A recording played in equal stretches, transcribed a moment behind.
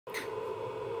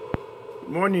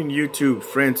Morning YouTube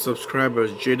friends,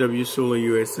 subscribers,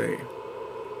 jwsolarusa.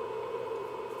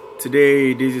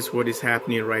 Today this is what is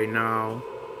happening right now.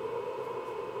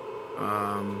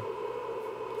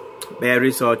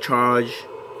 Batteries are charged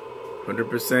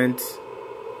 100%.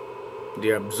 They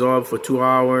absorb for 2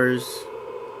 hours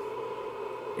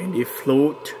and they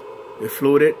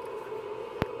floated,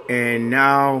 and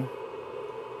now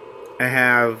I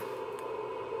have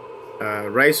a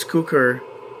rice cooker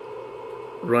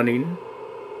running.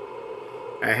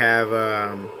 I have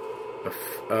a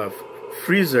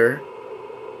freezer,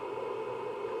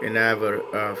 and I have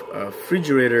a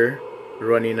refrigerator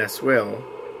running as well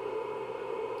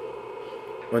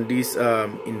on this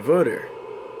inverter,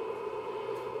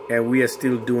 and we are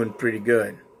still doing pretty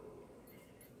good.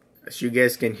 As you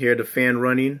guys can hear the fan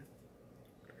running,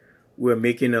 we're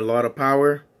making a lot of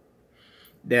power.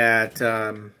 That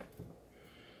the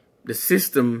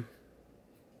system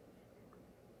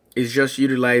is just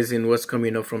utilizing what's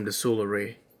coming up from the solar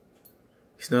array.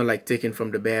 It's not like taking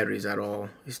from the batteries at all.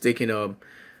 It's taking a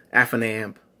half an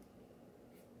amp.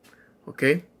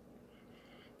 Okay,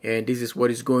 and this is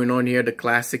what is going on here. The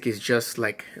Classic is just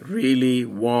like really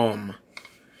warm.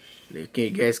 You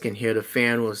guys can hear the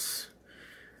fan was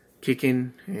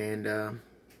kicking, and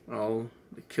all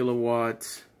the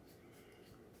kilowatts.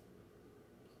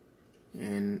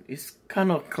 And it's kind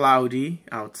of cloudy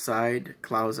outside.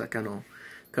 Clouds are kind of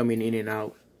coming in and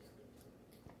out.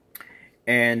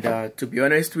 And to be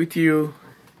honest with you,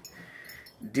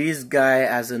 this guy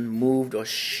hasn't moved or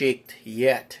shaked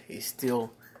yet. He's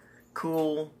still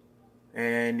cool,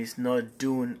 and he's not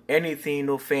doing anything.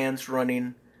 No fans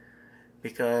running,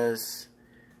 because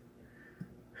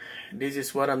this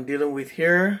is what I'm dealing with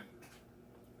here.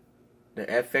 The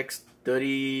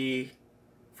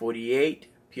FX3048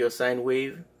 pure sine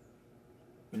wave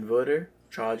inverter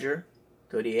charger,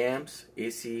 30 amps,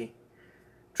 AC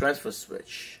transfer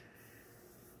switch.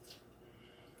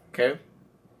 Okay,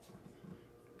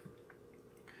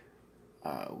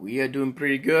 we are doing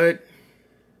pretty good.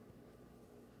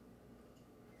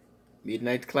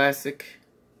 MidNite Classic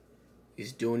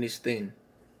is doing its thing.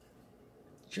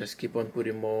 Just keep on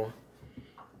putting more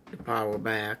the power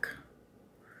back.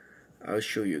 I'll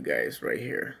show you guys right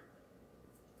here.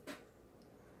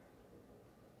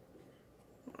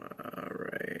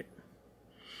 Alright,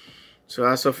 so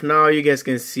as of now, you guys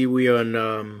can see we are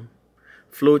on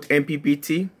float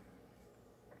MPPT.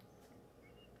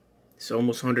 It's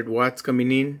almost 100 watts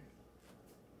coming in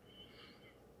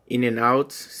and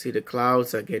out. See, the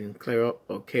clouds are getting clear up.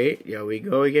 Okay, there we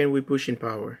go again. We're pushing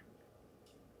power.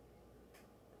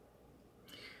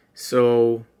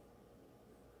 So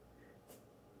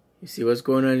you see what's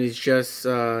going on is just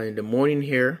in the morning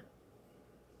here,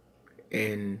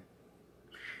 and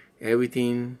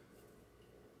everything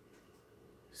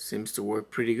seems to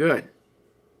work pretty good.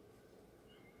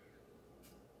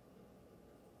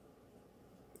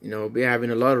 You know, we're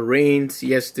having a lot of rains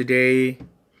yesterday,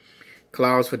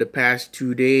 clouds for the past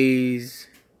 2 days,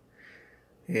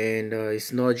 and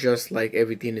it's not just like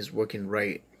everything is working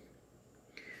right.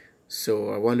 So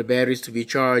I want the batteries to be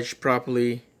charged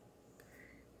properly,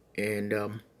 and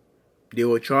they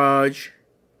will charge.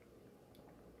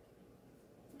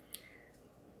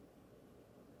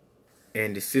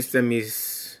 And the system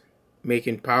is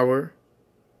making power.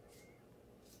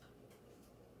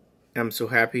 I'm so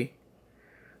happy.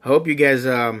 I hope you guys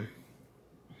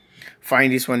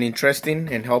find this one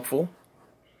interesting and helpful.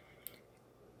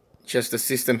 Just the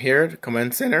system here, the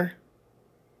command center.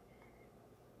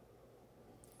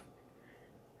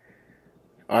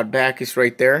 OutBack is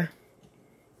right there.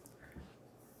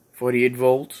 48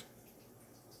 volts.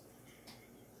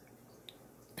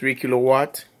 3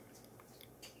 kilowatt.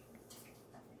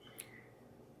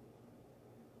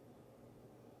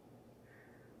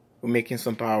 We're making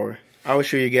some power. I will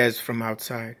show you guys from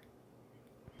outside.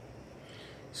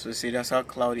 So see, that's how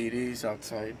cloudy it is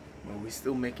outside, but we're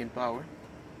still making power.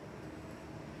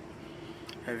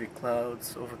 Heavy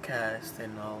clouds, overcast,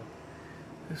 and all.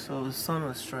 So the sun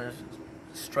is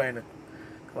trying to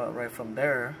come out right from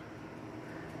there.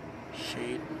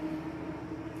 Shade.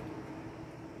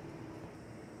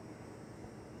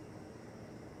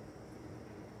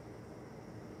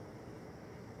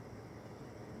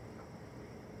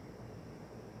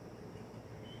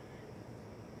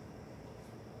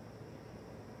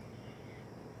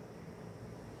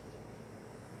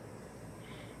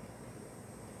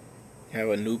 Have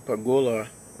a new pergola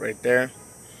right there,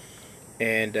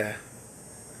 and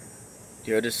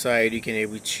the other side you can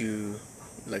able to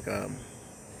like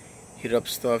heat up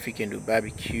stuff. You can do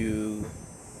barbecue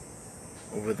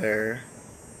over there.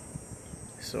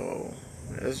 So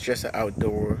that's just an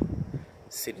outdoor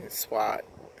sitting spot.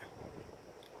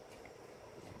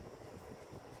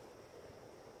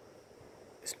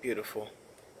 It's beautiful.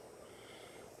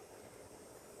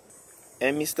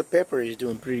 And Mr. Pepper is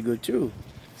doing pretty good too.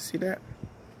 See that?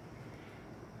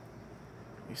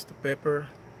 Mr. Pepper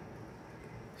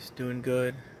is doing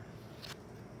good.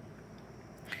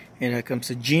 And here comes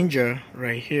the ginger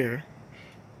right here.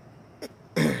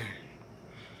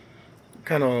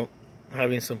 Kind of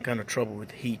having some kind of trouble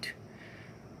with heat.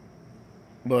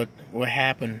 But what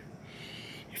happened?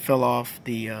 It fell off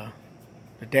the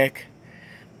deck.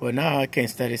 But now I can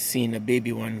start seeing a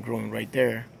baby one growing right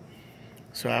there.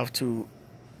 So I have to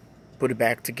put it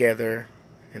back together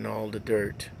and all the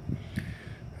dirt.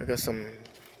 I got some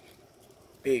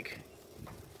big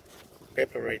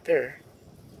pepper right there.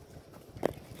 I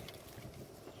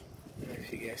don't know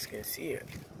if you guys can see it.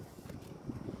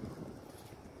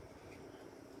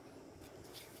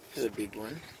 This is a big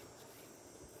one.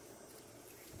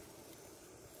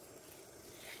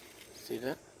 See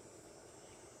that?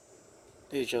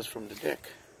 This is just from the deck.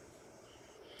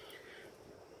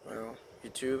 Well,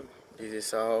 YouTube,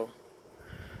 this is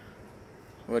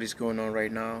what is going on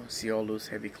right now. See all those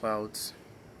heavy clouds.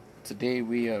 Today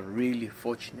we are really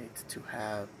fortunate to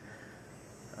have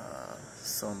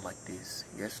sun like this.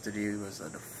 Yesterday was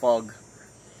the fog,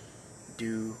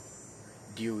 dew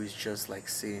is just like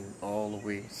sitting all the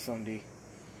way Sunday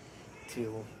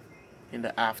till in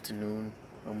the afternoon,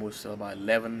 almost about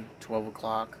 11, 12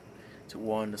 o'clock to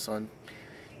 1. The sun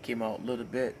came out a little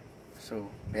bit,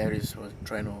 so batteries was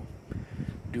trying to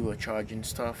do a charging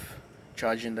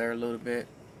there a little bit,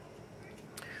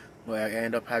 but I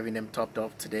end up having them topped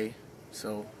off today.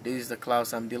 So this is the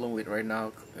clouds I'm dealing with right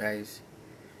now, guys.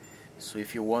 So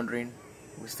if you're wondering,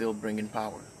 we're still bringing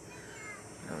power.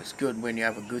 You know, it's good when you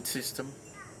have a good system,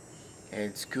 and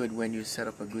it's good when you set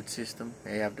up a good system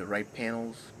and you have the right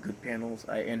panels, good panels,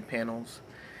 high-end panels.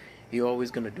 You're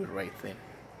always gonna do the right thing.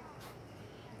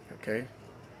 Okay,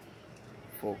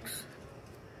 folks.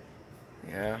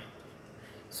 Yeah,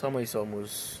 summer is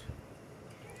almost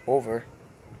over.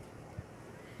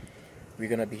 We're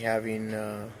gonna be having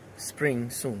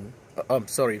spring soon. I'm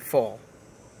sorry, fall.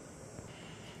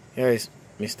 Here is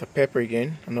Mr. Pepper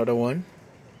again, another one.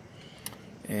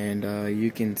 And you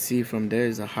can see from there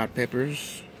is the hot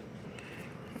peppers,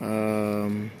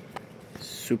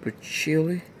 super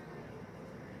chili.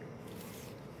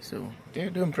 So they're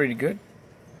doing pretty good.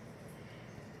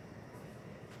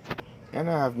 And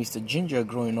I have Mr. Ginger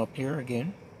growing up here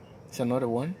again. It's another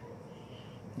one.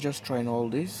 Just trying all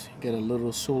this. Get a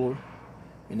little solar,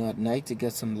 you know, at night to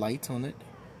get some light on it.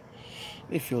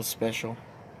 They feel special.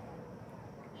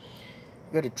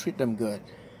 You gotta treat them good.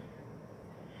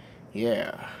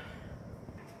 Yeah.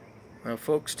 Well,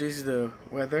 folks, this is the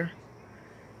weather.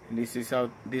 And these are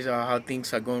how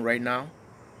things are going right now.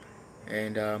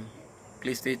 And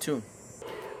please stay tuned.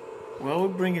 Well, we're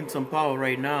bringing some power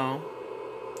right now.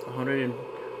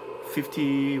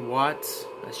 150 watts.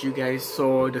 As you guys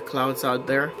saw the clouds out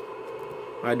there.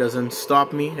 That doesn't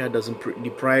stop me. That doesn't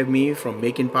deprive me from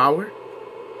making power.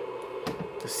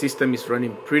 The system is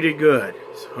running pretty good.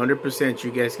 It's 100%. You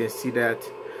guys can see that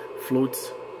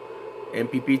floats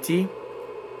MPPT.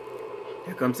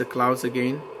 Here comes the clouds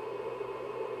again.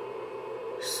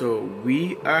 So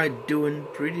we are doing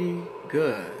pretty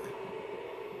good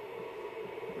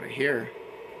right here.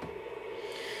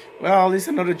 Well, this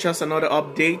is just another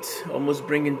update. Almost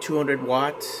bringing 200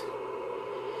 watts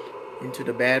into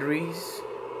the batteries.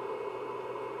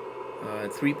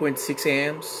 3.6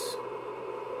 amps.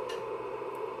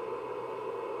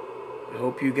 I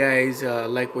hope you guys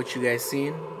like what you guys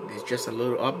seen. It's just a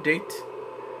little update.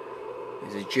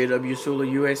 This is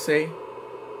jwsolarusa,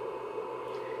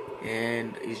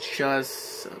 and it's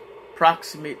just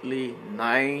approximately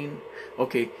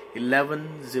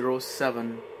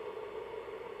 11:07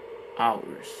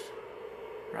 hours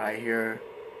right here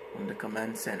on the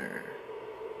command center.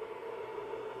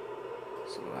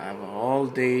 So I have all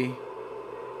day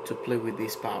to play with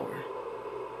this power.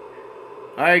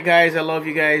 Alright guys, I love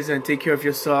you guys and take care of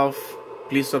yourself.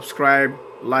 Please subscribe,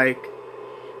 like,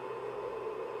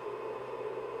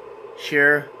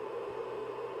 share,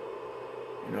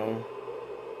 you know,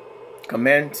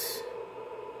 comment.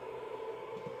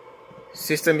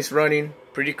 System is running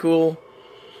pretty cool.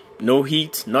 No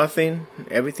heat, nothing.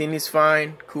 Everything is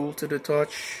fine. Cool to the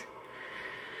touch.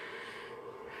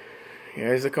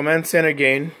 Here's the command center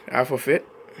again, half of it.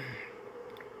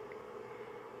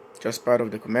 Just part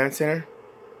of the command center.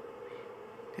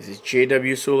 This is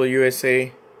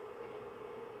jwsolarusa.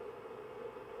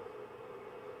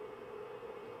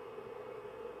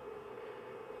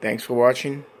 Thanks for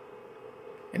watching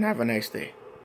and have a nice day.